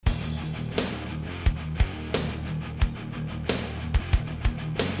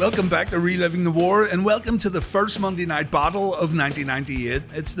Welcome back to Reliving the War, and welcome to the first Monday Night Battle of 1998.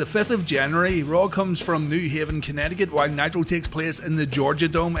 It's the 5th of January. Raw comes from New Haven, Connecticut, while Nitro takes place in the Georgia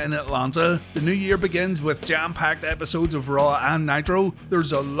Dome in Atlanta. The new year begins with jam-packed episodes of Raw and Nitro.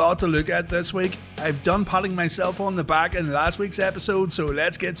 There's a lot to look at this week. I've done patting myself on the back in last week's episode, so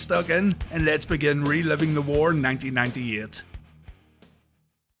let's get stuck in and let's begin Reliving the War 1998.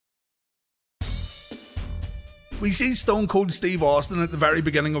 We see Stone Cold Steve Austin at the very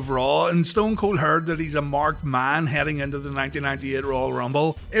beginning of Raw, and Stone Cold heard that he's a marked man heading into the 1998 Royal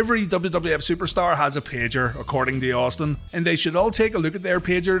Rumble. Every WWF superstar has a pager, according to Austin, and they should all take a look at their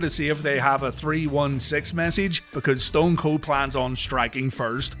pager to see if they have a 316 message, because Stone Cold plans on striking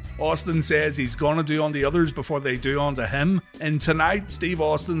first. Austin says he's gonna do on the others before they do onto him, and tonight Steve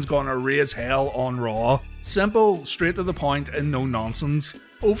Austin's gonna raise hell on Raw. Simple, straight to the point, and no nonsense.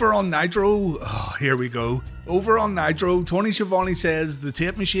 Over on Nitro, here we go. Over on Nitro, Tony Schiavone says the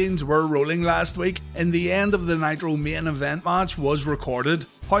tape machines were rolling last week and the end of the Nitro main event match was recorded.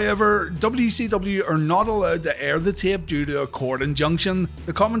 However, WCW are not allowed to air the tape due to a court injunction.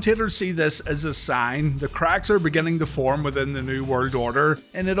 The commentators see this as a sign the cracks are beginning to form within the New World Order,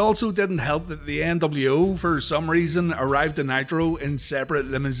 and it also didn't help that the NWO, for some reason, arrived to Nitro in separate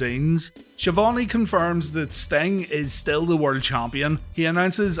limousines. Schiavone confirms that Sting is still the world champion. He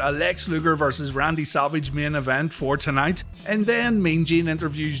announces a Lex Luger vs Randy Savage main event for tonight, and then Mean Gene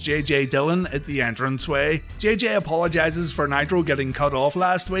interviews JJ Dillon at the entranceway. JJ apologizes for Nitro getting cut off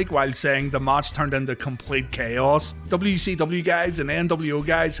last week while saying the match turned into complete chaos. WCW guys and NWO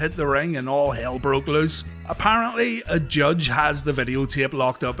guys hit the ring and all hell broke loose. Apparently, a judge has the videotape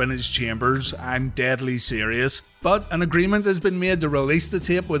locked up in his chambers. I'm deadly serious. But an agreement has been made to release the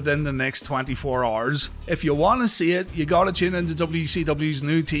tape within the next 24 hours. If you want to see it, you gotta tune into WCW's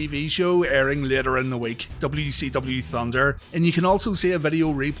new TV show airing later in the week, WCW Thunder, and you can also see a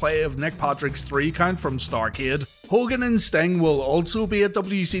video replay of Nick Patrick's 3 count from Starrcade. Hogan and Sting will also be at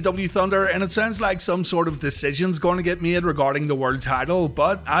WCW Thunder, and it sounds like some sort of decision's going to get made regarding the world title,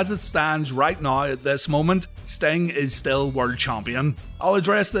 but as it stands right now at this moment, Sting is still world champion. I'll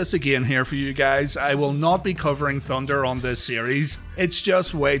address this again here for you guys. I will not be covering Thunder on this series. It's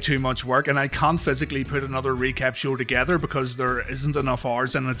just way too much work and I can't physically put another recap show together because there isn't enough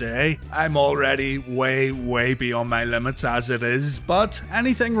hours in a day. I'm already way beyond my limits as it is, but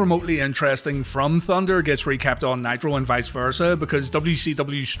anything remotely interesting from Thunder gets recapped on Nitro and vice versa because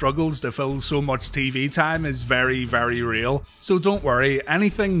WCW struggles to fill so much TV time is very real. So don't worry,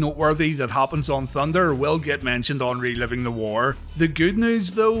 anything noteworthy that happens on Thunder will get mentioned on Reliving the War. The good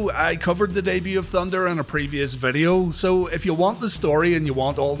news though, I covered the debut of Thunder in a previous video, so if you want the story and you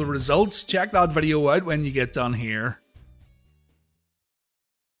want all the results, check that video out when you get done here.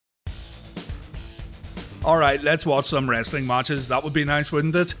 Alright, let's watch some wrestling matches, that would be nice,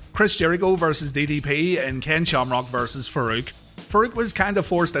 wouldn't it? Chris Jericho vs DDP and Ken Shamrock vs Farouk. Farouk was kind of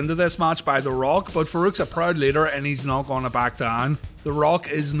forced into this match by The Rock, but Farouk's a proud leader and he's not going to back down. The Rock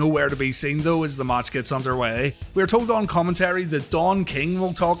is nowhere to be seen though as the match gets underway. We're told on commentary that Don King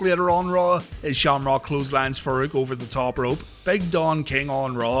will talk later on Raw as Shamrock clotheslines Farouk over the top rope. Big Don King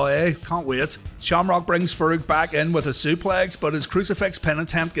on Raw, eh? Can't wait. Shamrock brings Farouk back in with a suplex, but his crucifix pin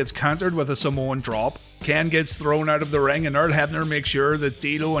attempt gets countered with a Samoan drop. Ken gets thrown out of the ring and Earl Hebner makes sure that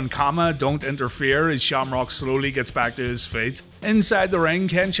D'Lo and Kama don't interfere as Shamrock slowly gets back to his feet. Inside the ring,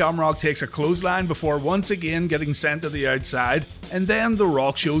 Ken Shamrock takes a clothesline before once again getting sent to the outside, and then The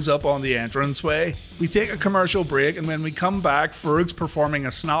Rock shows up on the entranceway. We take a commercial break, and when we come back, Farouk's performing a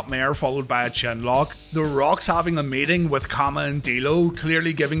snapmare followed by a chinlock. The Rock's having a meeting with Kama and D'Lo,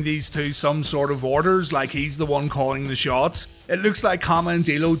 clearly giving these two some sort of orders like he's the one calling the shots. It looks like Kama and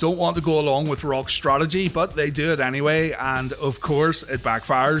D'Lo don't want to go along with Rock's strategy, but they do it anyway, and of course it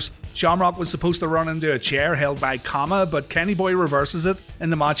backfires. Shamrock was supposed to run into a chair held by Kama, but Kenny Boy reverses it,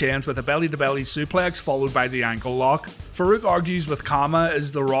 and the match ends with a belly-to-belly suplex followed by the ankle lock. Farouk argues with Kama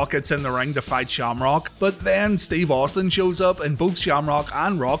as The Rock gets in the ring to fight Shamrock, but then Steve Austin shows up and both Shamrock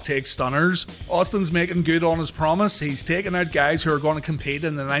and Rock take stunners. Austin's making good on his promise, he's taking out guys who are going to compete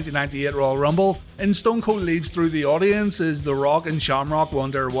in the 1998 Royal Rumble, and Stone Cold leaves through the audience as The Rock and Shamrock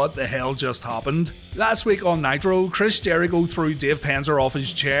wonder what the hell just happened. Last week on Nitro, Chris Jericho threw Dave Penzer off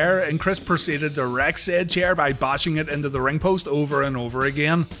his chair, and Chris proceeded to wreck said chair by bashing it into the ring post over and over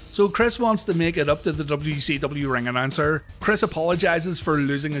again. So Chris wants to make it up to the WCW ring announcer. Chris apologizes for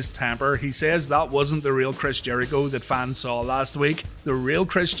losing his temper. He says that wasn't the real Chris Jericho that fans saw last week. The real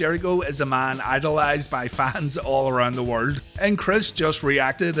Chris Jericho is a man idolized by fans all around the world. And Chris just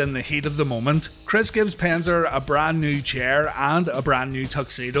reacted in the heat of the moment. Chris gives Penzer a brand new chair and a brand new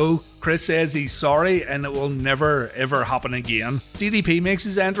tuxedo. Chris says he's sorry and it will never ever happen again. DDP makes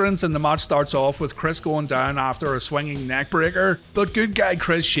his entrance and the match starts off with Chris going down after a swinging neckbreaker, but good guy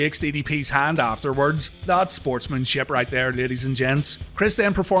Chris shakes DDP's hand afterwards. That's sportsmanship right there, ladies and gents. Chris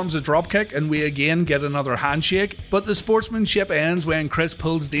then performs a dropkick and we again get another handshake, but the sportsmanship ends when Chris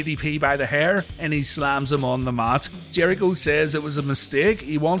pulls DDP by the hair and he slams him on the mat. Jericho says it was a mistake.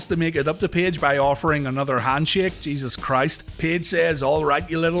 He wants to make it up to Paige by offering another handshake. Jesus Christ. Paige says, "Alright,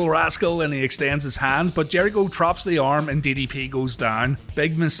 you little rascal," and he extends his hand, but Jericho drops the arm and DDP goes down.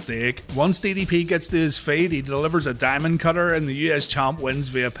 Big mistake. Once DDP gets to his feet, he delivers a diamond cutter and the US champ wins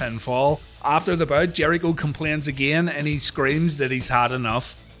via pinfall. After the bout, Jericho complains again and he screams that he's had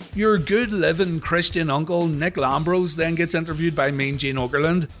enough. Your good living Christian uncle Nick Lambros then gets interviewed by Mean Gene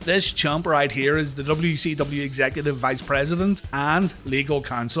Okerlund. This chump right here is the WCW Executive Vice President and Legal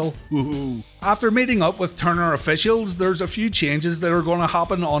Counsel. Woohoo. After meeting up with Turner officials, there's a few changes that are going to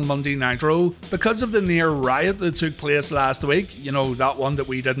happen on Monday Nitro. Because of the near riot that took place last week, you know, that one that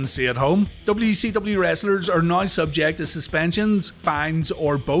we didn't see at home, WCW wrestlers are now subject to suspensions, fines,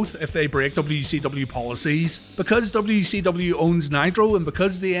 or both if they break WCW policies. Because WCW owns Nitro and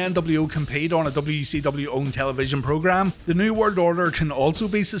because the NWO compete on a WCW owned television program, the New World Order can also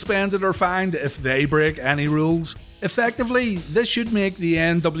be suspended or fined if they break any rules. Effectively, this should make the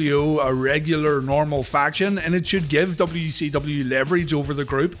NWO a regular, normal faction and it should give WCW leverage over the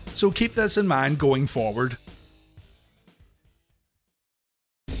group, so keep this in mind going forward.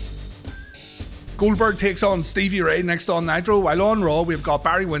 Goldberg takes on Stevie Ray next on Nitro, while on Raw we've got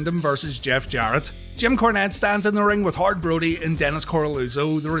Barry Windham versus Jeff Jarrett. Jim Cornette stands in the ring with Hart Brody and Dennis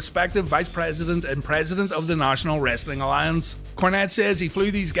Coralluzzo, the respective Vice President and President of the National Wrestling Alliance. Cornette says he flew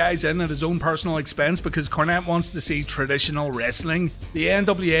these guys in at his own personal expense because Cornette wants to see traditional wrestling. The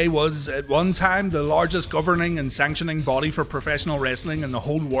NWA was, at one time, the largest governing and sanctioning body for professional wrestling in the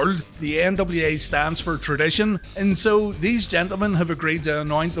whole world. The NWA stands for tradition, and so these gentlemen have agreed to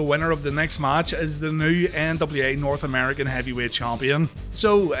anoint the winner of the next match as the new NWA North American Heavyweight Champion.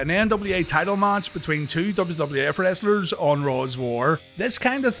 So, an NWA title match between two WWF wrestlers on Raw's War. This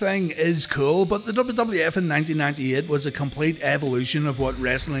kind of thing is cool, but the WWF in 1998 was a complete evolution of what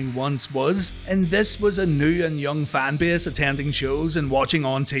wrestling once was, and this was a new and young fan base attending shows and watching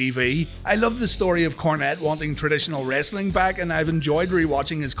on TV. I love the story of Cornette wanting traditional wrestling back, and I've enjoyed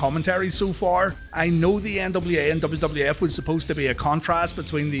rewatching his commentary so far. I know the NWA and WWF was supposed to be a contrast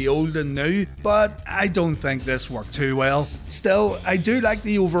between the old and new, but I don't think this worked too well. Still, I do like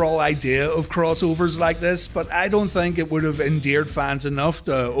the overall idea of crossovers like this, but I don't think it would have endeared fans enough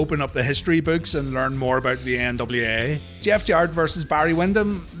to open up the history books and learn more about the NWA. Jeff Jarrett versus Barry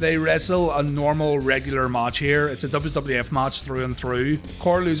Windham, they wrestle a normal regular match here. It's a WWF match through and through.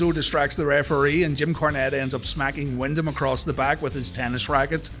 Coralluzzo distracts the referee and Jim Cornette ends up smacking Windham across the back with his tennis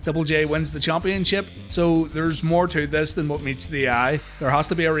racket. Double J wins the championship, so there's more to this than what meets the eye. There has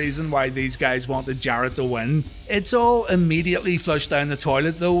to be a reason why these guys wanted Jarrett to win. It's all immediately flushed down the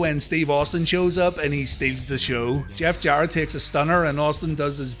toilet though when Steve Austin shows up and he steals the show. Jeff Jarrett takes a stunner and Austin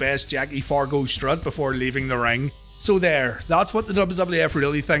does his best Jackie Fargo strut before leaving the ring. So there, that's what the WWF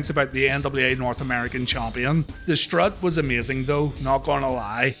really thinks about the NWA North American Champion. The strut was amazing though, not gonna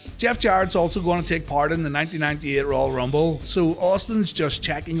lie. Jeff Jarrett's also going to take part in the 1998 Royal Rumble, so Austin's just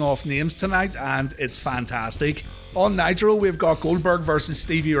checking off names tonight and it's fantastic. On Nitro, we've got Goldberg versus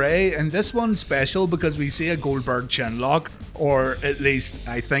Stevie Ray, and this one's special because we see a Goldberg chinlock, or at least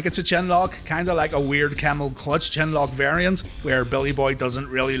I think it's a chinlock, kinda like a weird camel clutch chinlock variant, where Billy Boy doesn't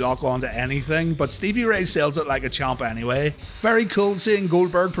really lock onto anything, but Stevie Ray sells it like a champ anyway. Very cool seeing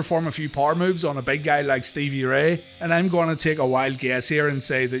Goldberg perform a few power moves on a big guy like Stevie Ray, and I'm going to take a wild guess here and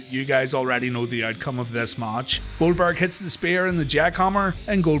say that you guys already know the outcome of this match. Goldberg hits the spear and the jackhammer,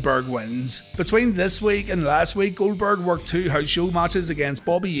 and Goldberg wins. Between this week and last week, Goldberg worked 2 house show matches against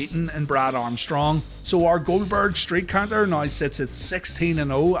Bobby Eaton and Brad Armstrong, so our Goldberg streak counter now sits at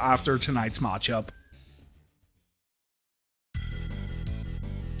 16-0 after tonight's matchup.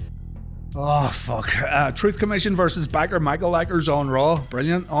 Oh, fuck. Truth Commission versus Biker Michael Likers on Raw.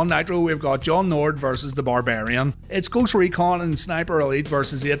 Brilliant. On Nitro, we've got John Nord versus The Barbarian. It's Ghost Recon and Sniper Elite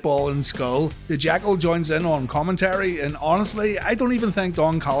versus 8-Ball and Skull. The Jackal joins in on commentary, and honestly, I don't even think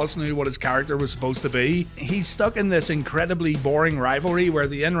Don Callis knew what his character was supposed to be. He's stuck in this incredibly boring rivalry where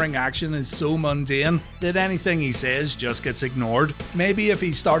the in-ring action is so mundane that anything he says just gets ignored. Maybe if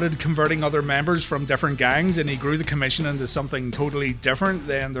he started converting other members from different gangs and he grew the commission into something totally different,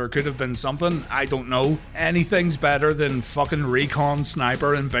 then there could have been something, I don't know. Anything's better than fucking Recon,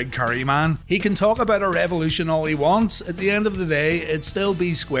 Sniper and Big Curry Man. He can talk about a revolution all he wants. At the end of the day, it's still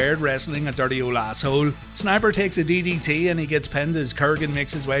B squared wrestling a dirty old asshole. Sniper takes a DDT and he gets pinned as Kurgan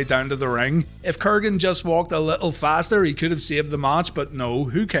makes his way down to the ring. If Kurgan just walked a little faster, he could have saved the match, but no,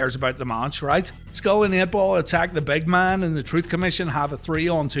 who cares about the match, right? Skull and 8-Ball attack the big man and the Truth Commission have a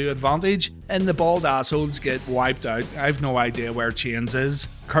 3-on-2 advantage, and the bald assholes get wiped out. I've no idea where Chains is.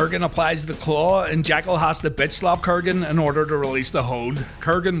 Kurgan applies the claw and Jackal has to bitch slap Kurgan in order to release the hold.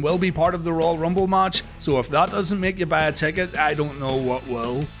 Kurgan will be part of the Royal Rumble match, so if that doesn't make you buy a ticket, I don't know what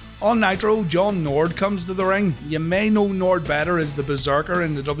will. On Nitro, John Nord comes to the ring. You may know Nord better as the Berserker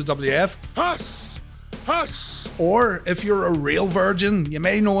in the WWF. Huss! Huss! Or, if you're a real virgin, you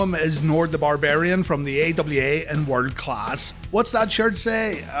may know him as Nord the Barbarian from the AWA and World Class. What's that shirt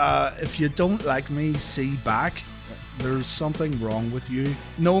say? If you don't like me, see back. There's something wrong with you.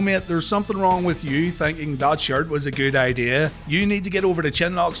 No mate, there's something wrong with you thinking that shirt was a good idea. You need to get over to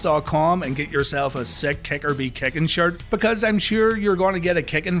chinlocks.com and get yourself a sick Kicker Be Kicking shirt, because I'm sure you're going to get a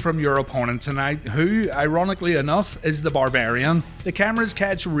kicking from your opponent tonight, who, ironically enough, is the Barbarian. The cameras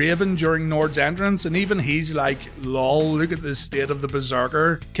catch Raven during Nord's entrance and even he's like, lol, look at the state of the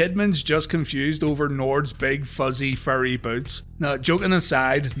Berserker. Kidman's just confused over Nord's big fuzzy furry boots. Now, joking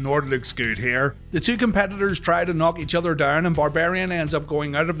aside, Nord looks good here. The two competitors try to knock each other down and Barbarian ends up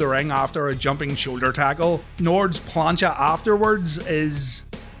going out of the ring after a jumping shoulder tackle. Nord's plancha afterwards is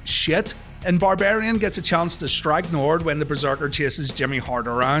shit, and Barbarian gets a chance to strike Nord when the Berserker chases Jimmy Hart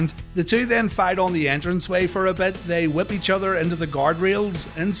around. The two then fight on the entranceway for a bit. They whip each other into the guardrails.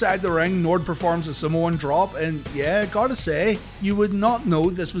 Inside the ring, Nord performs a Samoan drop, and yeah, gotta say, you would not know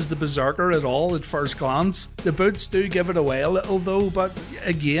this was the Berserker at all at first glance. The boots do give it away a little though, but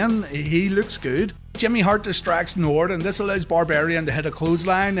again, he looks good. Jimmy Hart distracts Nord and this allows Barbarian to hit a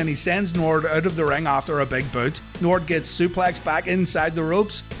clothesline and he sends Nord out of the ring after a big boot. Nord gets suplexed back inside the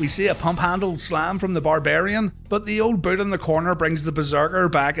ropes. We see a pump handle slam from the Barbarian, but the old boot in the corner brings the Berserker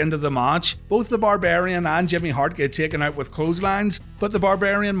back into the match. Both the Barbarian and Jimmy Hart get taken out with clotheslines, but the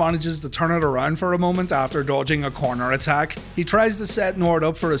Barbarian manages to turn it around for a moment after dodging a corner attack. He tries to set Nord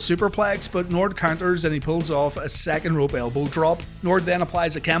up for a superplex, but Nord counters and he pulls off a second rope elbow drop. Nord then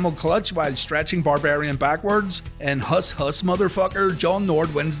applies a camel clutch while stretching Barbarian backwards, and huss motherfucker, John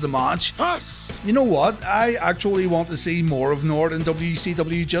Nord wins the match. Huss! You know what, I actually want to see more of Nord in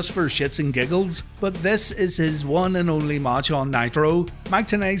WCW just for shits and giggles, but this is his one and only match on Nitro. Mike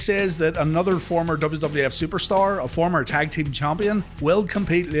Tenay says that another former WWF superstar, a former tag team champion, will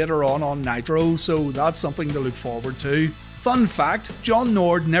compete later on Nitro, so that's something to look forward to. Fun fact, John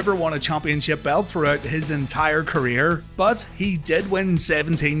Nord never won a championship belt throughout his entire career, but he did win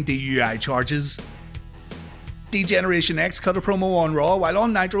 17 DUI charges. D-Generation X cut a promo on Raw, while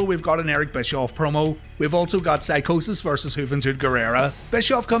on Nitro we've got an Eric Bischoff promo. We've also got Psychosis versus Juventud Guerrera.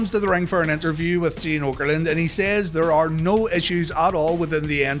 Bischoff comes to the ring for an interview with Gene Okerlund and he says there are no issues at all within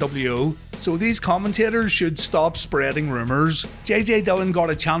the NWO, so these commentators should stop spreading rumours. JJ Dillon got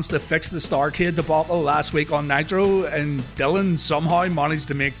a chance to fix the Starrcade debacle last week on Nitro and Dillon somehow managed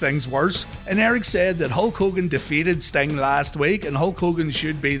to make things worse. And Eric said that Hulk Hogan defeated Sting last week and Hulk Hogan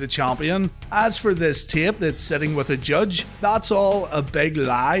should be the champion. As for this tape that's sitting with a judge, that's all a big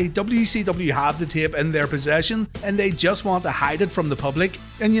lie. WCW have the tape in their possession and they just want to hide it from the public.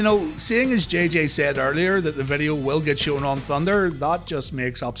 And you know, seeing as JJ said earlier that the video will get shown on Thunder, that just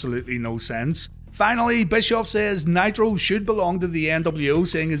makes absolutely no sense. Finally, Bischoff says Nitro should belong to the NWO,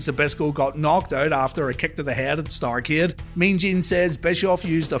 seeing as Zbyszko got knocked out after a kick to the head at Starrcade. Mean Gene says Bischoff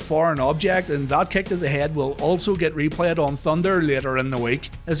used a foreign object and that kick to the head will also get replayed on Thunder later in the week.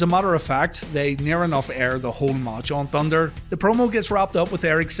 As a matter of fact, they near enough air the whole match on Thunder. The promo gets wrapped up with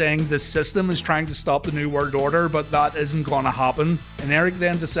Eric saying the system is trying to stop the New World Order, but that isn't going to happen. And Eric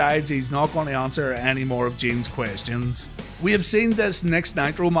then decides he's not going to answer any more of Gene's questions. We have seen this next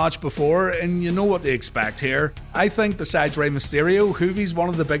Nitro match before, and you know what to expect here. I think besides Rey Mysterio, Juvi's one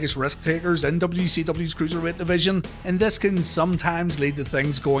of the biggest risk takers in WCW's Cruiserweight division, and this can sometimes lead to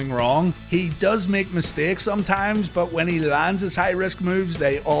things going wrong. He does make mistakes sometimes, but when he lands his high risk moves,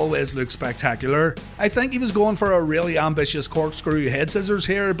 they always look spectacular. I think he was going for a really ambitious corkscrew head scissors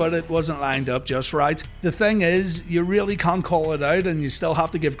here, but it wasn't lined up just right. The thing is, you really can't call it out, and you still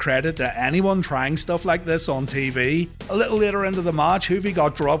have to give credit to anyone trying stuff like this on TV. A little later into the match, Juvi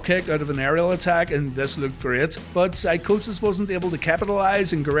got dropkicked out of an aerial attack and this looked great, but Psychosis wasn't able to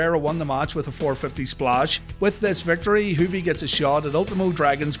capitalise and Guerrero won the match with a 450 splash. With this victory, Juvi gets a shot at Ultimo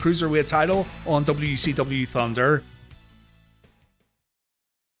Dragon's Cruiserweight title on WCW Thunder.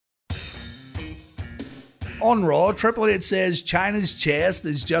 On Raw, Triple H says Chyna's chest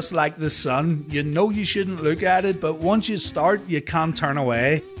is just like the sun. You know you shouldn't look at it, but once you start, you can't turn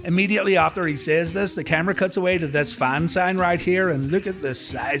away. Immediately after he says this, the camera cuts away to this fan sign right here, and look at the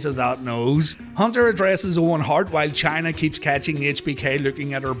size of that nose. Hunter addresses Owen Hart while Chyna keeps catching HBK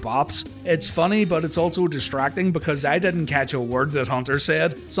looking at her bops. It's funny, but it's also distracting because I didn't catch a word that Hunter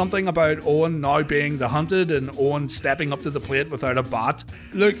said. Something about Owen now being the hunted and Owen stepping up to the plate without a bat.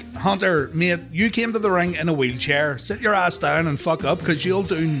 Look, Hunter, mate, you came to the ring in a wheelchair. Sit your ass down and fuck up because you'll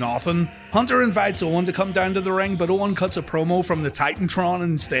do nothing. Hunter invites Owen to come down to the ring, but Owen cuts a promo from the Titantron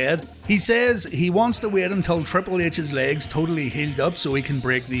instead. He says he wants to wait until Triple H's leg's totally healed up so he can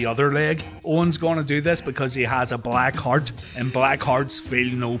break the other leg. Owen's gonna do this because he has a black heart, and black hearts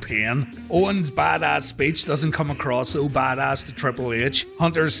feel no pain. Owen's badass speech doesn't come across so badass to Triple H.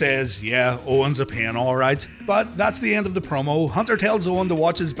 Hunter says, yeah, Owen's a pain alright. But that's the end of the promo. Hunter tells Owen to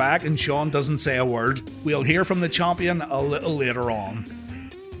watch his back and Shawn doesn't say a word. We'll hear from the champion a little later on.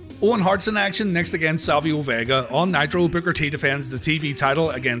 Owen Hart's in action next against Savio Vega. On Nitro, Booker T defends the TV title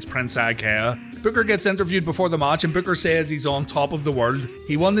against Prince Iaukea. Booker gets interviewed before the match and Booker says he's on top of the world.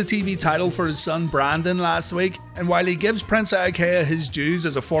 He won the TV title for his son Brandon last week, and while he gives Prince Iaukea his dues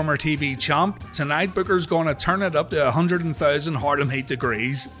as a former TV champ, tonight Booker's gonna turn it up to 100,000 Harlem Heat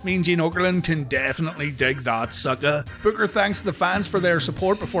degrees. Mean Gene Okerlund can definitely dig that sucker. Booker thanks the fans for their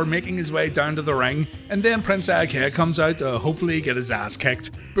support before making his way down to the ring, and then Prince Iaukea comes out to hopefully get his ass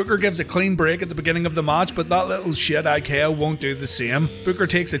kicked. Booker gives a clean break at the beginning of the match, but that little shit Iaukea won't do the same. Booker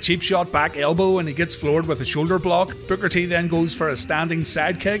takes a cheap shot back elbow and he gets floored with a shoulder block. Booker T then goes for a standing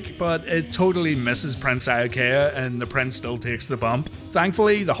sidekick, but it totally misses Prince Iaukea and the Prince still takes the bump.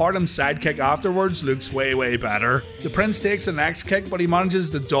 Thankfully, the Harlem sidekick afterwards looks way better. The Prince takes an axe kick, but he manages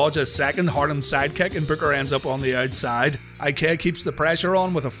to dodge a second Harlem sidekick and Booker ends up on the outside. Iaukea keeps the pressure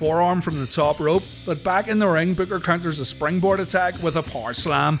on with a forearm from the top rope, but back in the ring, Booker counters a springboard attack with a power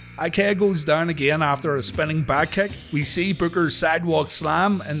slam. Iaukea goes down again after a spinning back kick. We see Booker's sidewalk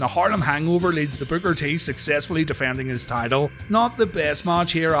slam, and the Harlem Hangover leads to Booker T successfully defending his title. Not the best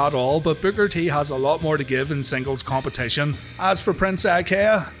match here at all, but Booker T has a lot more to give in singles competition. As for Prince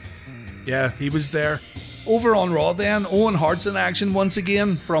Iaukea, yeah, he was there. Over on Raw then, Owen Hart's in action once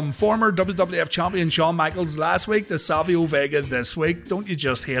again, from former WWF champion Shawn Michaels last week to Savio Vega this week. Don't you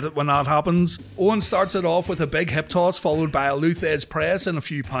just hate it when that happens? Owen starts it off with a big hip toss followed by a Lou Thesz press and a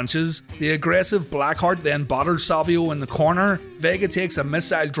few punches. The aggressive Blackheart then batters Savio in the corner. Vega takes a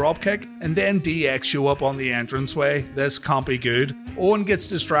missile dropkick and then DX show up on the entranceway. This can't be good. Owen gets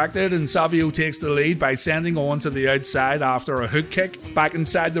distracted and Savio takes the lead by sending Owen to the outside after a hook kick. Back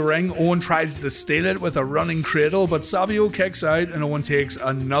inside the ring, Owen tries to steal it with a running cradle, but Savio kicks out and Owen takes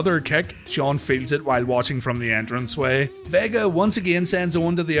another kick. Shawn feels it while watching from the entranceway. Vega once again sends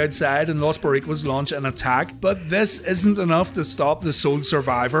Owen to the outside and Los Barricos launch an attack, but this isn't enough to stop the Sole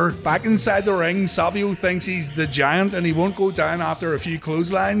Survivor. Back inside the ring, Savio thinks he's the giant and he won't go down after a few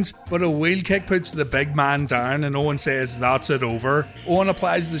clotheslines, but a wheel kick puts the big man down and Owen says that's it over. Owen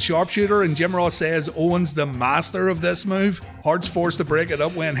applies the sharpshooter and Jim Ross says Owen's the master of this move. Hart's forced to break it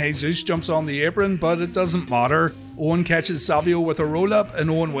up when Jesus jumps on the apron, but it doesn't matter. Owen catches Savio with a roll-up and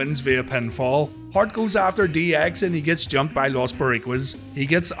Owen wins via pinfall. Hart goes after DX and he gets jumped by Los Barricos. He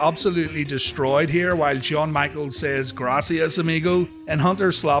gets absolutely destroyed here while Shawn Michaels says gracias amigo and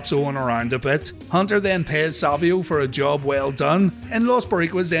Hunter slaps Owen around a bit. Hunter then pays Savio for a job well done and Los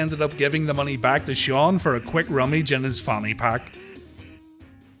Barricos ended up giving the money back to Shawn for a quick rummage in his fanny pack.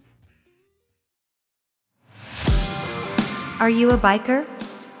 Are you a biker?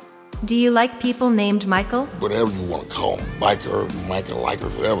 Do you like people named Michael? Whatever you want to call them, biker, Michael, liker,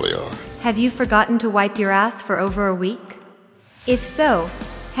 whatever they are. Have you forgotten to wipe your ass for over a week? If so,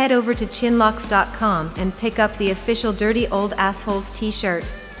 head over to chinlocks.com and pick up the official Dirty Old Assholes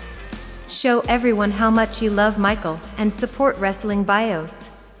t-shirt. Show everyone how much you love Michael and support Wrestling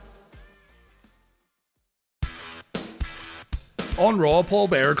Bios. On Raw, Paul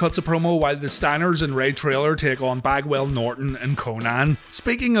Bearer cuts a promo while the Steiners and Ray Traylor take on Bagwell, Norton and Conan.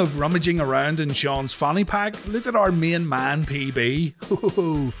 Speaking of rummaging around in Shawn's fanny pack, look at our main man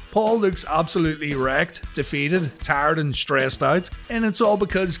PB. Paul looks absolutely wrecked, defeated, tired and stressed out, and it's all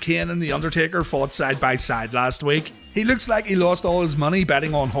because Kane and The Undertaker fought side by side last week. He looks like he lost all his money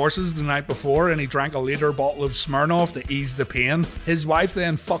betting on horses the night before and he drank a liter bottle of Smirnoff to ease the pain. His wife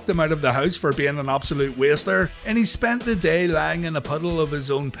then fucked him out of the house for being an absolute waster and he spent the day lying in a puddle of his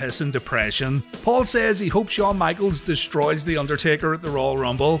own piss and depression. Paul says he hopes Shawn Michaels destroys The Undertaker at the Royal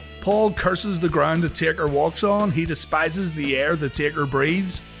Rumble. Paul curses the ground that Taker walks on. He despises the air that Taker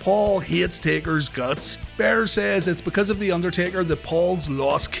breathes. Paul hates Taker's guts. Bear says it's because of The Undertaker that Paul's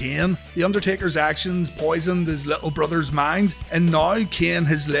lost Kane. The Undertaker's actions poisoned his little brother's mind, and now Kane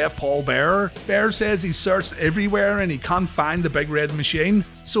has left Paul Bearer. Bear says he's searched everywhere and he can't find the big red machine,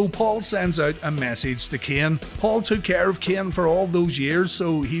 so Paul sends out a message to Kane. Paul took care of Kane for all those years,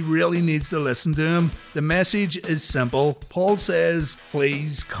 so he really needs to listen to him. The message is simple. Paul says,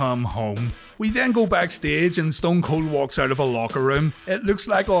 "Please come home." We then go backstage and Stone Cold walks out of a locker room. It looks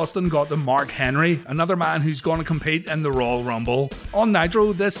like Austin got to Mark Henry, another man who's going to compete in the Royal Rumble. On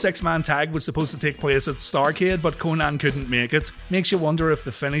Nitro, this 6-man tag was supposed to take place at Starrcade, but Conan couldn't make it. Makes you wonder if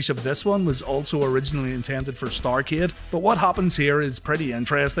the finish of this one was also originally intended for Starrcade. But what happens here is pretty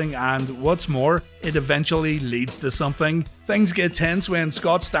interesting, and what's more, it eventually leads to something. Things get tense when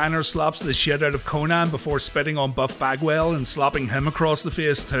Scott Steiner slaps the shit out of Conan before spitting on Buff Bagwell and slapping him across the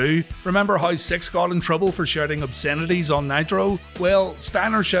face too. Remember how Six got in trouble for shouting obscenities on Nitro? Well,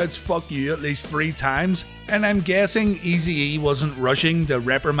 Steiner shouts "fuck you" at least 3 times, and I'm guessing Eazy-E wasn't rushing to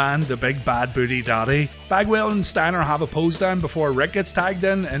reprimand the big bad booty daddy. Bagwell and Steiner have a pose down before Rick gets tagged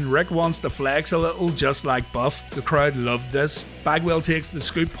in, and Rick wants to flex a little just like Buff. The crowd loved this. Bagwell takes the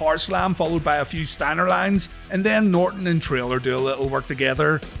scoop power slam followed by a few Steiner lines, and then Norton and Trailer do a little work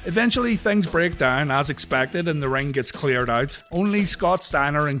together. Eventually things break down as expected and the ring gets cleared out. Only Scott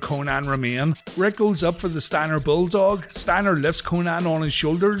Steiner and Conan remain. Rick goes up for the Steiner Bulldog. Steiner lifts Conan on his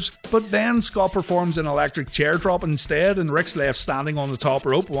shoulders, but then Scott performs an electric chair drop instead, and Rick's left standing on the top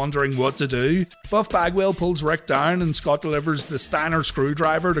rope wondering what to do. Buff Bagwell pulls Rick down and Scott delivers the Steiner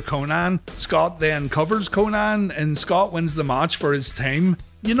screwdriver to Conan. Scott then covers Conan and Scott wins the match for his team.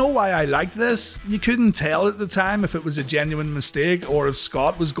 You know why I like this? You couldn't tell at the time if it was a genuine mistake or if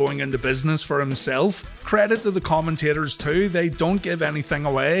Scott was going into business for himself. Credit to the commentators too, they don't give anything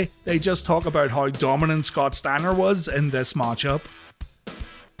away. They just talk about how dominant Scott Steiner was in this matchup.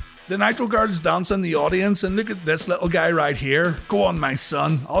 The Nitro girls dance in the audience, and look at this little guy right here. Go on, my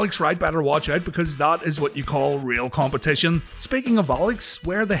son. Alex Wright better watch out, because that is what you call real competition. Speaking of Alex,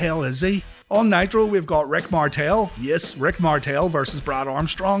 where the hell is he? On Nitro, we've got Rick Martel. Yes, Rick Martel versus Brad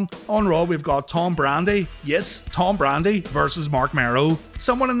Armstrong. On Raw, we've got Tom Brandi. Yes, Tom Brandi versus Mark Merrow.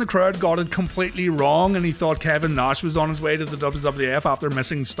 Someone in the crowd got it completely wrong and he thought Kevin Nash was on his way to the WWF after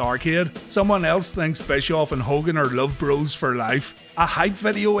missing Starrcade. Someone else thinks Bischoff and Hogan are love bros for life. A hype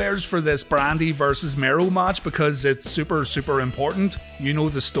video airs for this Brandi versus Merrow match because it's super important. You know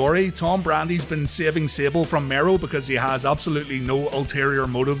the story. Tom Brandi's been saving Sable from Merrow because he has absolutely no ulterior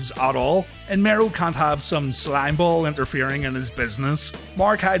motives at all, and Merrow can't have some slimeball interfering in his business.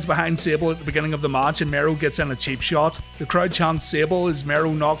 Mark hides behind Sable at the beginning of the match and Merrow gets in a cheap shot. The crowd chants Sable as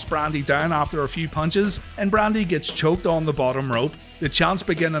Merrow knocks Brandi down after a few punches, and Brandi gets choked on the bottom rope. The chants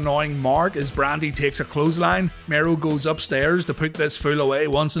begin annoying Mark as Brandi takes a clothesline. Merrow goes upstairs to put this fool away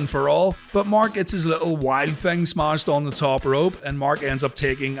once and for all, but Mark gets his little wild thing smashed on the top rope and Mark ends up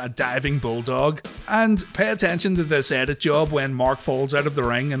taking a diving bulldog. And pay attention to this edit job when Mark falls out of the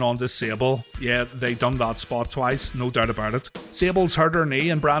ring and onto Sable. Yeah, they done that spot twice, no doubt about it. Sable's hurt her knee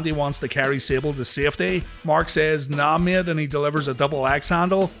and Brandi wants to carry Sable to safety. Mark says nah mate and he delivers a double axe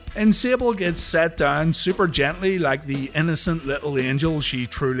handle, and Sable gets set down super gently like the innocent little angel she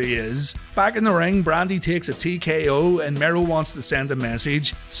truly is. Back in the ring, Brandi takes a TKO and Merrow wants to send a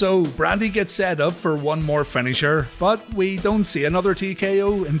message, so Brandi gets set up for one more finisher, but we don't see another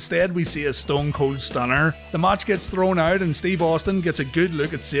TKO, instead we see a Stone Cold Stunner. The match gets thrown out and Steve Austin gets a good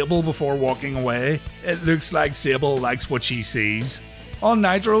look at Sable before walking away. It looks like Sable likes what she sees. On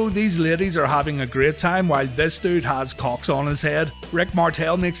Nitro, these ladies are having a great time while this dude has cocks on his head. Rick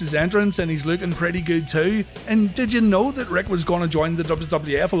Martel makes his entrance and he's looking pretty good too. And did you know that Rick was going to join the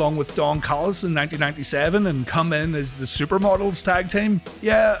WWF along with Don Callis in 1997 and come in as the Supermodels tag team?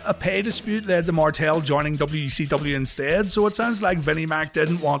 Yeah, a pay dispute led to Martel joining WCW instead, so it sounds like Vinnie Mac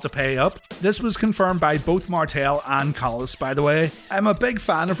didn't want to pay up. This was confirmed by both Martel and Callis, by the way. I'm a big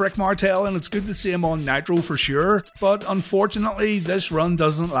fan of Rick Martel and it's good to see him on Nitro for sure, but unfortunately this run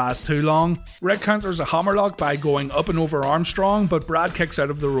doesn't last too long. Rick counters a hammerlock by going up and over Armstrong, but Brad kicks out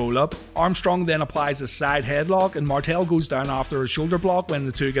of the roll-up. Armstrong then applies a side headlock and Martel goes down after a shoulder block when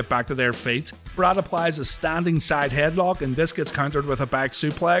the two get back to their feet. Brad applies a standing side headlock and this gets countered with a back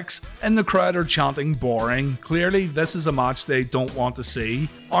suplex, and the crowd are chanting boring. Clearly this is a match they don't want to see.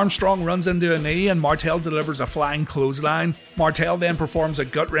 Armstrong runs into a knee and Martel delivers a flying clothesline. Martel then performs a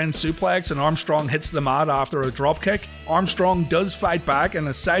gut-wrench suplex and Armstrong hits the mat after a dropkick. Armstrong does fight back and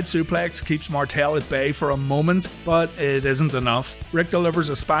a side suplex keeps Martel at bay for a moment, but it isn't enough. Rick delivers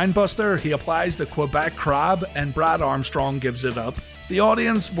a spine buster, he applies the Quebec crab, and Brad Armstrong gives it up. The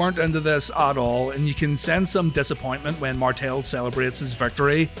audience weren't into this at all, and you can sense some disappointment when Martel celebrates his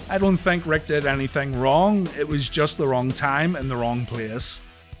victory. I don't think Rick did anything wrong, it was just the wrong time and the wrong place.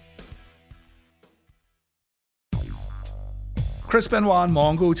 Chris Benoit and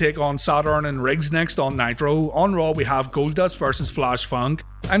Mongo take on Saturn and Riggs next on Nitro. On Raw we have Goldust vs Flash Funk.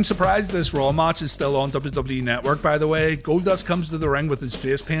 I'm surprised this Raw match is still on WWE Network, by the way. Goldust comes to the ring with his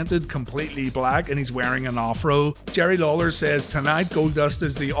face painted completely black and he's wearing an afro. Jerry Lawler says tonight Goldust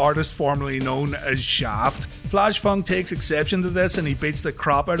is the artist formerly known as Shaft. Flash Funk takes exception to this and he beats the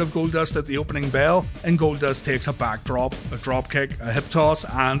crap out of Goldust at the opening bell, and Goldust takes a backdrop, a dropkick, a hip toss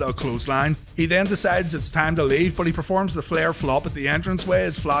and a clothesline. He then decides it's time to leave, but he performs the Flair flop at the entranceway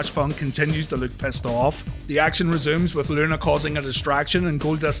as Flash Funk continues to look pissed off. The action resumes with Luna causing a distraction and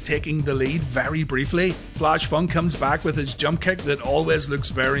Goldust taking the lead very briefly. Flash Funk comes back with his jump kick that always looks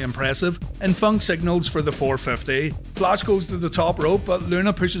very impressive, and Funk signals for the 450. Flash goes to the top rope, but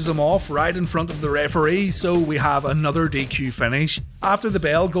Luna pushes him off right in front of the referee, so we have another DQ finish. After the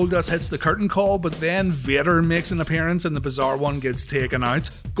bell, Goldust hits the curtain call, but then Vader makes an appearance and the bizarre one gets taken out.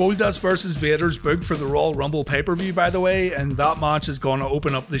 Goldust vs Vader's booked for the Royal Rumble pay-per-view, by the way, and that match is going to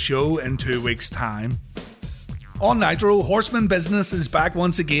open up the show in 2 weeks' time. On Nitro, Horseman Business is back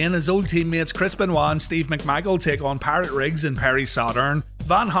once again as old teammates Chris Benoit and Steve McMichael take on Parrot Riggs and Perry Saturn.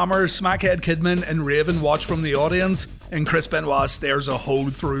 Van Hammer, Smackhead Kidman and Raven watch from the audience, and Chris Benoit stares a hole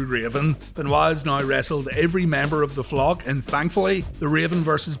through Raven. Benoit has now wrestled every member of the flock, and thankfully, the Raven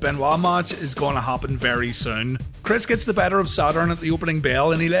vs Benoit match is going to happen very soon. Chris gets the better of Saturn at the opening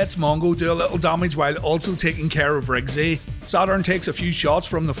bell, and he lets Mongo do a little damage while also taking care of Riggsy. Saturn takes a few shots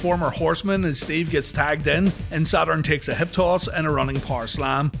from the former Horseman as Steve gets tagged in, and Saturn takes a hip toss and a running power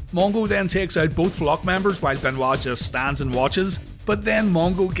slam. Mongo then takes out both flock members while Benoit just stands and watches. But then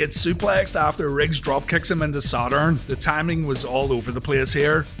Mongo gets suplexed after Riggs drop kicks him into Saturn. The timing was all over the place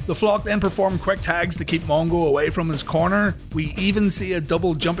here. The flock then perform quick tags to keep Mongo away from his corner. We even see a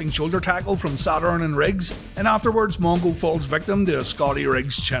double jumping shoulder tackle from Saturn and Riggs, and afterwards Mongo falls victim to a Scotty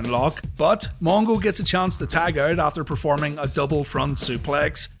Riggs chin lock. But Mongo gets a chance to tag out after performing a double front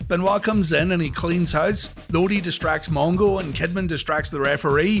suplex. Benoit comes in and he cleans house. Lodi distracts Mongo and Kidman distracts the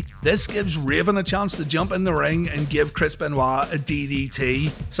referee. This gives Raven a chance to jump in the ring and give Chris Benoit a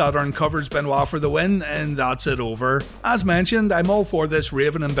DDT. Saturn covers Benoit for the win, and that's it over. As mentioned, I'm all for this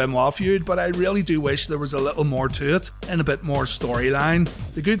Raven and Benoit feud, but I really do wish there was a little more to it and a bit more storyline.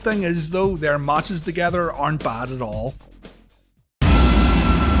 The good thing is though, their matches together aren't bad at all.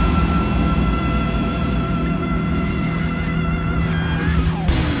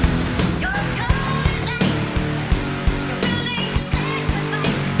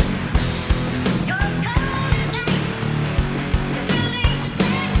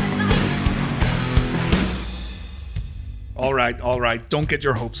 Alright, don't get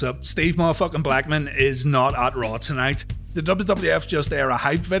your hopes up. Steve motherfucking Blackman is not at Raw tonight. The WWF just aired a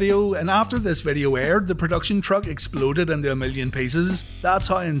hype video, and after this video aired, the production truck exploded into a million pieces. That's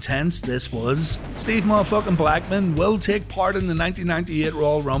how intense this was. Steve motherfucking Blackman will take part in the 1998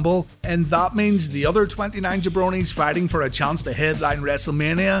 Royal Rumble, and that means the other 29 jabronis fighting for a chance to headline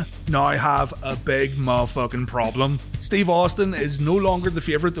WrestleMania now have a big motherfucking problem. Steve Austin is no longer the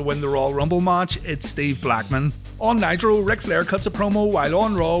favourite to win the Royal Rumble match, it's Steve Blackman. On Nitro, Ric Flair cuts a promo, while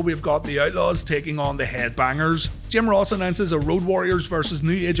on Raw we've got the Outlaws taking on the Headbangers. Jim Ross announces a Road Warriors vs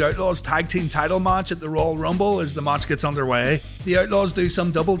New Age Outlaws tag team title match at the Royal Rumble as the match gets underway. The Outlaws do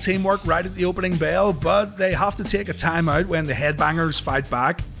some double teamwork right at the opening bell, but they have to take a time out when the Headbangers fight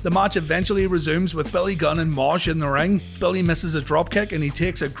back. The match eventually resumes with Billy Gunn and Mosh in the ring. Billy misses a dropkick and he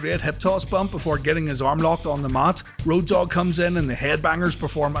takes a great hip toss bump before getting his arm locked on the mat. Road Dogg comes in and the Headbangers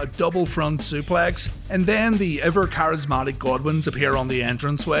perform a double front suplex, and then the ever charismatic Godwins appear on the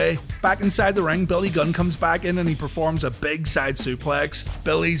entranceway. Back inside the ring, Billy Gunn comes back in and he performs a big side suplex.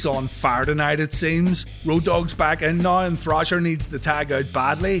 Billy's on fire tonight, it seems. Road Dogg's back in now and Thrasher needs to tag out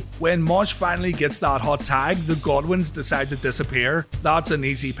badly. When Mosh finally gets that hot tag, the Godwins decide to disappear. That's an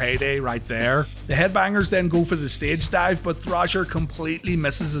easy payday right there. The Headbangers then go for the stage dive, but Thrasher completely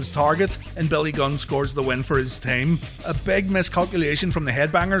misses his target and Billy Gunn scores the win for his team. A big miscalculation from the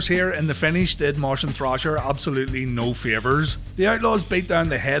Headbangers here, and the finish did Mosh and Thrasher absolutely no favours. The Outlaws beat down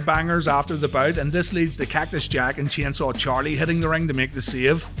the Headbangers after the bout, and this leads to Cactus Jack and Chainsaw Charlie hitting the ring to make the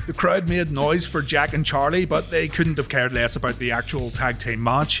save. The crowd made noise for Jack and Charlie, but they couldn't have cared less about the actual tag team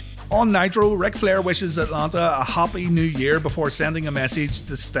match. On Nitro, Ric Flair wishes Atlanta a happy new year before sending a message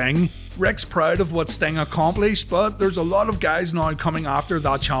to Sting. Ric's proud of what Sting accomplished, but there's a lot of guys now coming after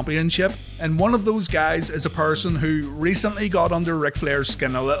that championship, and one of those guys is a person who recently got under Ric Flair's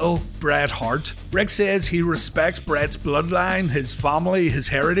skin a little, Bret Hart. Ric says he respects Bret's bloodline, his family, his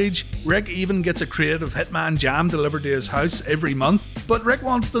heritage. Ric even gets a crate of Hitman Jam delivered to his house every month, but Ric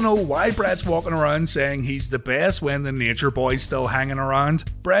wants to know why Bret's walking around saying he's the best when the Nature Boy's still hanging around.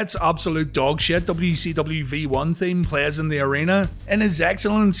 Bret's absolute dogshit WCW V1 theme plays in the arena, and His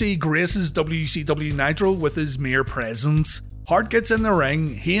Excellency graces WCW Nitro with his mere presence. Hart gets in the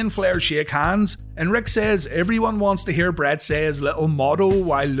ring, he and Flair shake hands, and Ric says everyone wants to hear Bret say his little motto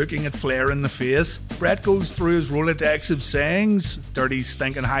while looking at Flair in the face. Bret goes through his Rolodex of sayings: dirty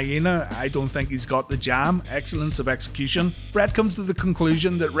stinking hyena, I don't think he's got the jam, excellence of execution. Bret comes to the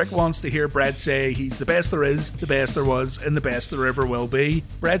conclusion that Ric wants to hear Bret say he's the best there is, the best there was, and the best there ever will be.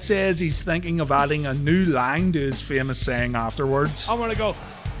 Bret says he's thinking of adding a new line to his famous saying afterwards. I want to go,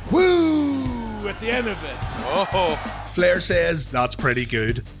 woo, at the end of it. Oh. Flair says that's pretty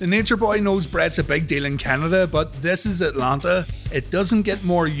good. The Nature Boy knows Bret's a big deal in Canada, but this is Atlanta. It doesn't get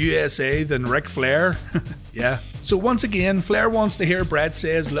more USA than Ric Flair. Yeah. So once again, Flair wants to hear Bret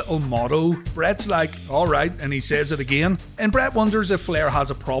say his little motto. Bret's like, alright, and he says it again. And Bret wonders if Flair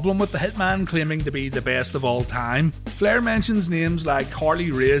has a problem with the Hitman claiming to be the best of all time. Flair mentions names like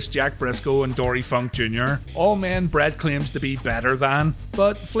Harley Race, Jack Briscoe, and Dory Funk Jr. All men Bret claims to be better than.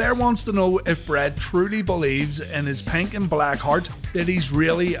 But Flair wants to know if Bret truly believes in his pink and black heart that he's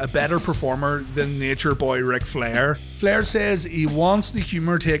really a better performer than Nature Boy Ric Flair. Flair says he wants the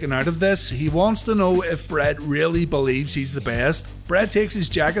humour taken out of this. He wants to know if Bret really believes he's the best. Bret takes his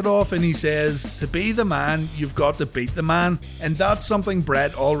jacket off and he says, to be the man, you've got to beat the man. And that's something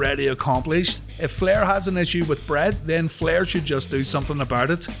Bret already accomplished. If Flair has an issue with Bret, then Flair should just do something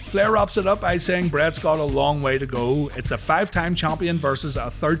about it. Flair wraps it up by saying Bret's got a long way to go. It's a 5-time champion versus a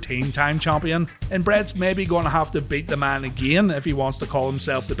 13-time champion, and Bret's maybe going to have to beat the man again if he wants to call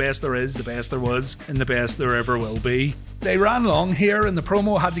himself the best there is, the best there was, and the best there ever will be. They ran long here and the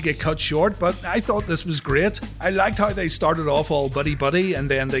promo had to get cut short, but I thought this was great. I liked how they started off all buddy-buddy and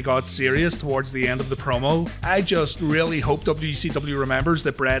then they got serious towards the end of the promo. I just really hope WCW remembers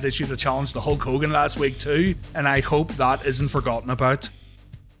that Bret issued a challenge to Hulk Hogan last week too, and I hope that isn't forgotten about.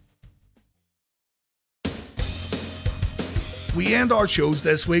 We end our shows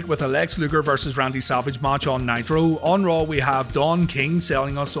this week with a Lex Luger vs Randy Savage match on Nitro. On Raw we have Don King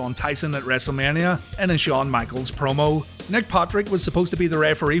selling us on Tyson at WrestleMania and a Shawn Michaels promo. Nick Patrick was supposed to be the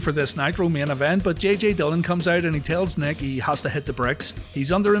referee for this Nitro main event, but JJ Dillon comes out and he tells Nick he has to hit the bricks.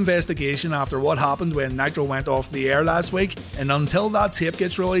 He's under investigation after what happened when Nitro went off the air last week, and until that tape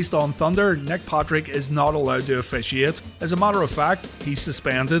gets released on Thunder, Nick Patrick is not allowed to officiate. As a matter of fact, he's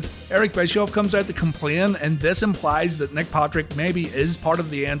suspended. Eric Bischoff comes out to complain, and this implies that Nick Patrick maybe is part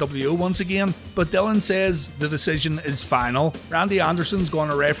of the NWO once again, but Dillon says the decision is final. Randy Anderson's going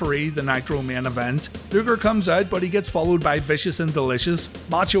to referee the Nitro main event. Luger comes out, but he gets followed by Vicious and Delicious.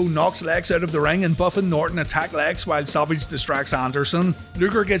 Macho knocks Lex out of the ring and Buff and Norton attack Lex while Savage distracts Anderson.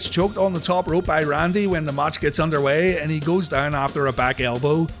 Luger gets choked on the top rope by Randy when the match gets underway and he goes down after a back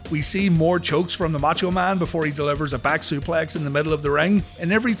elbow. We see more chokes from the Macho Man before he delivers a back suplex in the middle of the ring,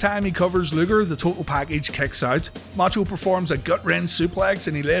 and every time he covers Luger, the total package kicks out. Macho performs a gut-wrench suplex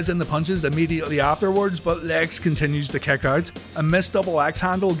and he lays in the punches immediately afterwards, but Lex continues to kick out. A missed double axe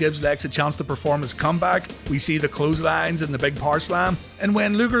handle gives Lex a chance to perform his comeback. We see the clotheslines and the big power slam, and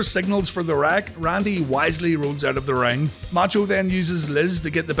when Luger signals for the rack, Randy wisely rolls out of the ring. Macho then uses Liz to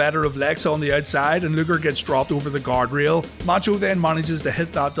get the better of Lex on the outside and Luger gets dropped over the guardrail. Macho then manages to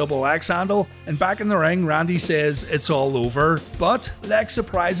hit that double axe handle, and back in the ring Randy says it's all over, but Lex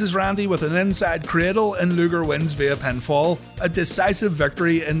surprises Randy with an inside cradle and Luger wins via pinfall. A decisive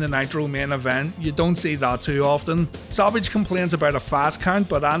victory in the Nitro main event, you don't see that too often. Savage complains about a fast count,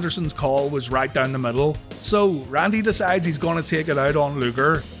 but Anderson's call was right down the middle. So Randy decides he's going to take it out on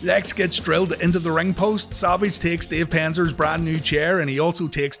Luger. Lex gets drilled into the ring post. Savage takes Dave Penzer's brand new chair and he also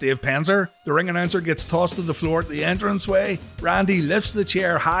takes Dave Penzer. The ring announcer gets tossed to the floor at the entranceway. Randy lifts the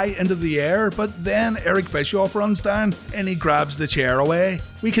chair high into the air, but then Eric Bischoff runs down and he grabs the chair away.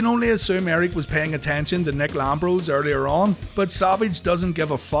 We can only assume Eric was paying attention to Nick Lambros earlier on, but Savage doesn't give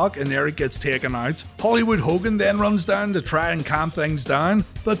a fuck and Eric gets taken out. Hollywood Hogan then runs down to try and calm things down,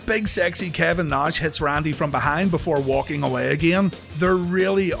 but big sexy Kevin Nash hits Randy from behind before walking away again. There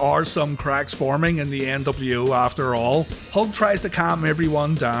really are some cracks forming in the NWO after all. Hulk tries to calm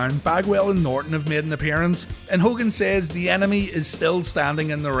everyone down, Bagwell and Norton have made an appearance, and Hogan says the enemy is still standing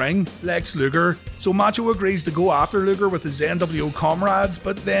in the ring, Lex Luger, so Macho agrees to go after Luger with his NWO comrades, but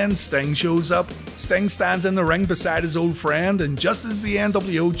but then Sting shows up. Sting stands in the ring beside his old friend, and just as the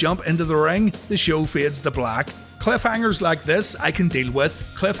NWO jump into the ring, the show fades to black. Cliffhangers like this I can deal with.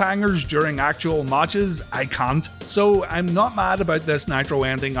 Cliffhangers during actual matches I can't. So I'm not mad about this Nitro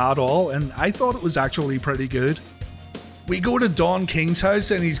ending at all, and I thought it was actually pretty good. We go to Don King's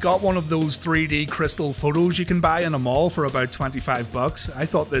house and he's got one of those 3D crystal photos you can buy in a mall for about $25. I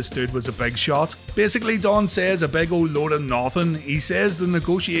thought this dude was a big shot. Basically, Don says a big old load of nothing. He says the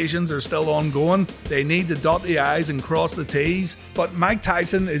negotiations are still ongoing, they need to dot the I's and cross the T's, but Mike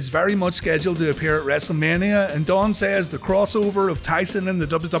Tyson is very much scheduled to appear at WrestleMania, and Don says the crossover of Tyson and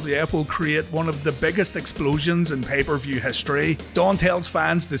the WWF will create one of the biggest explosions in pay-per-view history. Don tells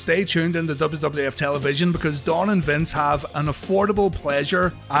fans to stay tuned into WWF television because Don and Vince have an affordable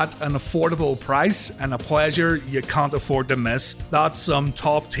pleasure at an affordable price, and a pleasure you can't afford to miss. That's some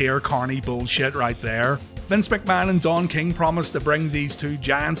top tier carny bullshit right there. Vince McMahon and Don King promised to bring these two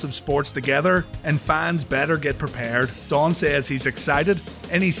giants of sports together, and fans better get prepared. Don says he's excited,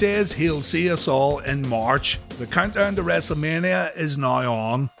 and he says he'll see us all in March. The countdown to WrestleMania is now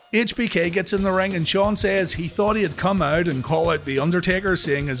on. HBK gets in the ring and Shawn says he thought he'd come out and call out The Undertaker,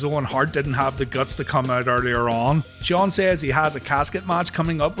 saying his own Hart didn't have the guts to come out earlier on. Shawn says he has a casket match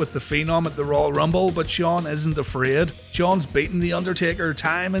coming up with the Phenom at the Royal Rumble, but Shawn isn't afraid. Shawn's beaten The Undertaker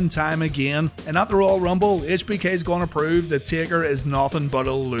time and time again, and at the Royal Rumble, HBK's gonna prove that Taker is nothing but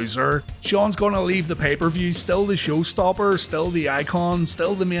a loser. Shawn's gonna leave the pay-per-view still the showstopper, still the icon,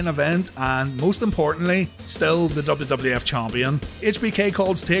 still the main event, and most importantly, still the WWF champion. HBK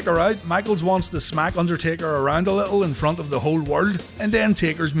calls Taker out. Michaels wants to smack Undertaker around a little in front of the whole world, and then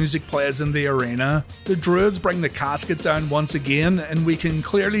Taker's music plays in the arena. The Druids bring the casket down once again, and we can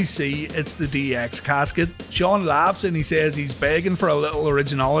clearly see it's the DX casket. Shawn laughs and he says he's begging for a little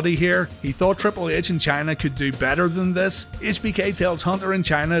originality here. He thought Triple H and Chyna could do better than this. HBK tells Hunter and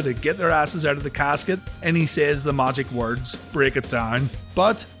Chyna to get their asses out of the casket, and he says the magic words, break it down.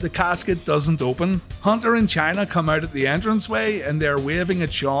 But the casket doesn't open. Hunter and Chyna come out at the entranceway and they're waving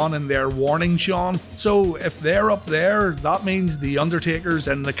at Shawn and they're warning Shawn. So if they're up there, that means the Undertaker's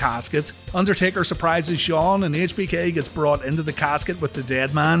in the casket. Undertaker surprises Shawn and HBK gets brought into the casket with the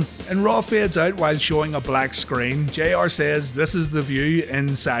dead man, and Raw fades out while showing a black screen. JR says this is the view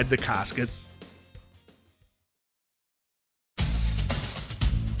inside the casket.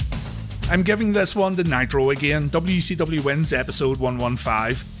 I'm giving this one to Nitro again. WCW wins episode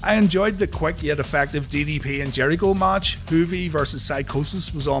 115. I enjoyed the quick yet effective DDP and Jericho match. Hoovy vs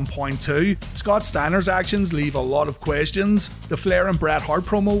Psychosis was on point too. Scott Steiner's actions leave a lot of questions. The Flair and Bret Hart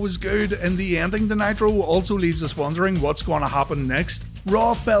promo was good, and the ending to Nitro also leaves us wondering what's going to happen next.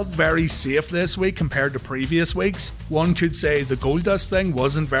 Raw felt very safe this week compared to previous weeks. One could say the Goldust thing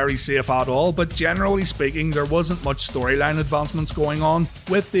wasn't very safe at all, but generally speaking there wasn't much storyline advancements going on,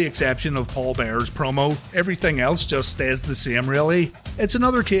 with the exception of Paul Bearer's promo. Everything else just stays the same really. It's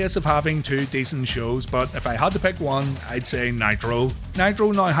another case of having two decent shows, but if I had to pick one, I'd say Nitro.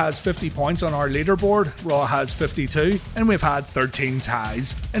 Nitro now has 50 points on our leaderboard, Raw has 52, and we've had 13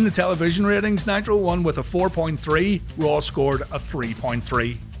 ties. In the television ratings, Nitro won with a 4.3, Raw scored a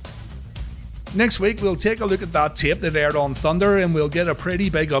 3.3. Next week we'll take a look at that tape that aired on Thunder, and we'll get a pretty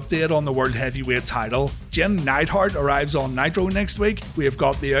big update on the World Heavyweight title. Jim Neidhart arrives on Nitro next week. We have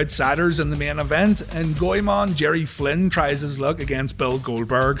got the Outsiders in the main event, and Goemon Jerry Flynn tries his luck against Bill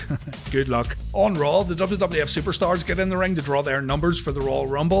Goldberg. Good luck. On Raw, the WWF Superstars get in the ring to draw their numbers for the Royal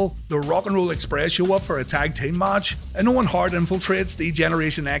Rumble. The Rock and Roll Express show up for a tag team match, and Owen Hart infiltrates the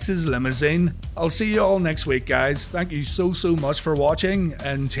Generation X's limousine. I'll see you all next week, guys. Thank you so much for watching,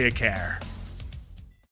 and take care.